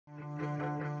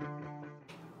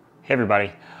Hey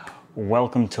everybody,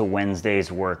 welcome to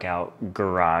Wednesday's workout,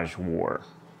 Garage War.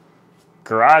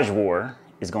 Garage War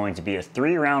is going to be a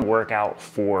 3-round workout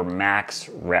for max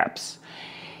reps.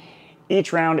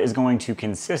 Each round is going to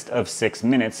consist of 6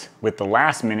 minutes, with the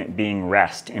last minute being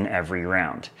rest in every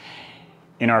round.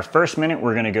 In our first minute,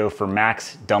 we're gonna go for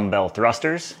max dumbbell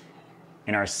thrusters.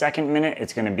 In our second minute,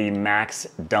 it's gonna be max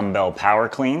dumbbell power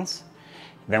cleans.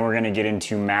 Then we're gonna get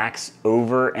into max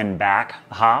over and back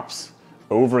hops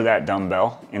over that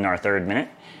dumbbell in our third minute.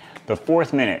 The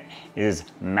fourth minute is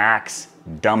max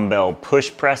dumbbell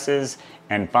push presses.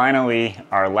 And finally,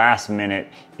 our last minute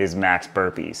is max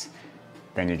burpees.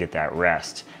 Then you get that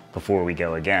rest before we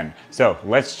go again. So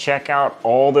let's check out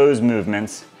all those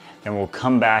movements, and we'll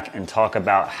come back and talk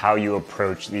about how you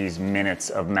approach these minutes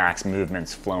of max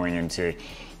movements flowing into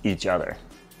each other.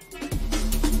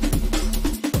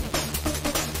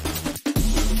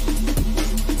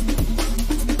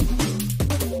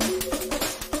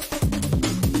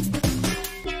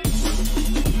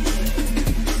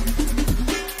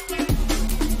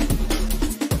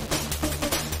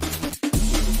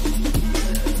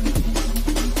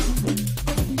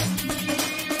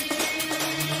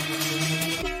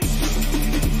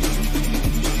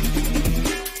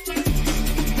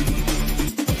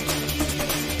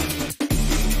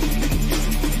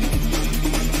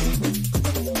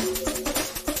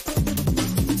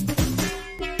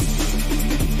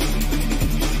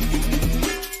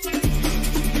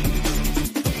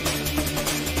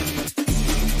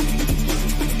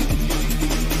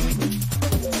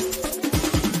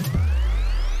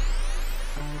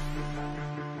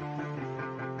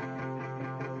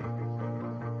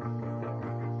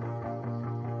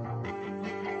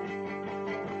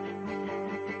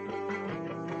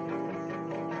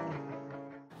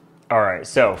 All right,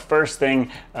 so first thing,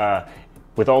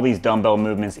 with all these dumbbell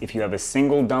movements, if you have a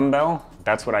single dumbbell,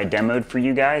 that's what I demoed for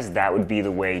you guys, that would be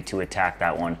the way to attack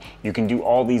that one. You can do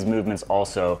all these movements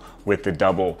also with the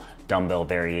double dumbbell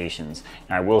variations.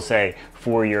 And I will say,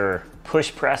 for your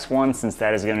push press one, since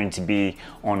that is going to be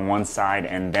on one side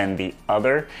and then the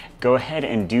other, go ahead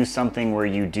and do something where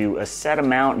you do a set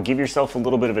amount, give yourself a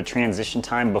little bit of a transition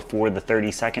time before the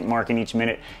 30-second mark in each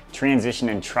minute, transition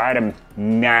and try to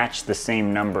match the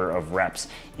same number of reps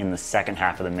in the second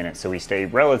half of the minute, so we stay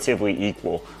relatively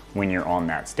equal when you're on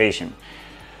that station.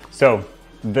 So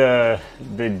the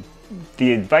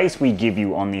advice we give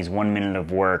you on these 1 minute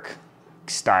of work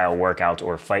style workouts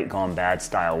or Fight Gone Bad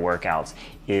style workouts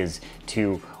is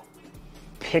to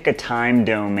pick a time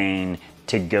domain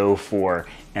to go for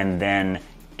and then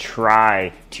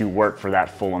try to work for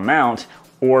that full amount,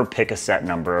 or pick a set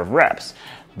number of reps.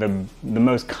 The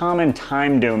most common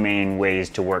time domain ways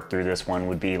to work through this one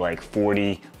would be like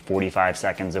 40-45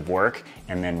 seconds of work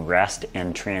and then rest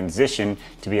and transition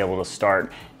to be able to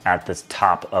start at the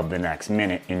top of the next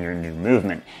minute in your new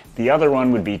movement. The other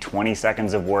one would be 20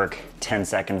 seconds of work, 10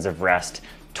 seconds of rest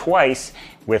twice,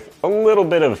 with a little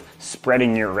bit of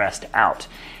spreading your rest out.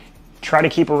 Try to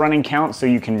keep a running count so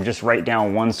you can just write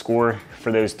down one score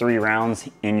for those 3 rounds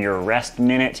in your rest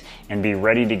minute and be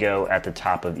ready to go at the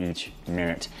top of each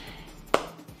minute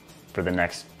for the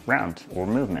next round or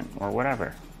movement or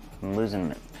whatever. I'm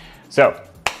losing it. So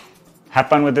have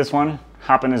fun with this one.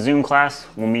 Hop in a Zoom class.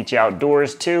 We'll meet you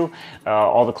outdoors too.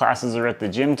 All the classes are at the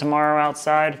gym tomorrow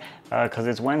outside because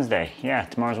it's Wednesday. Yeah,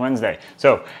 tomorrow's Wednesday.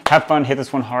 So have fun, hit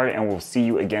this one hard, and we'll see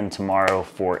you again tomorrow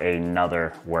for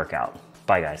another workout.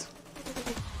 Bye guys.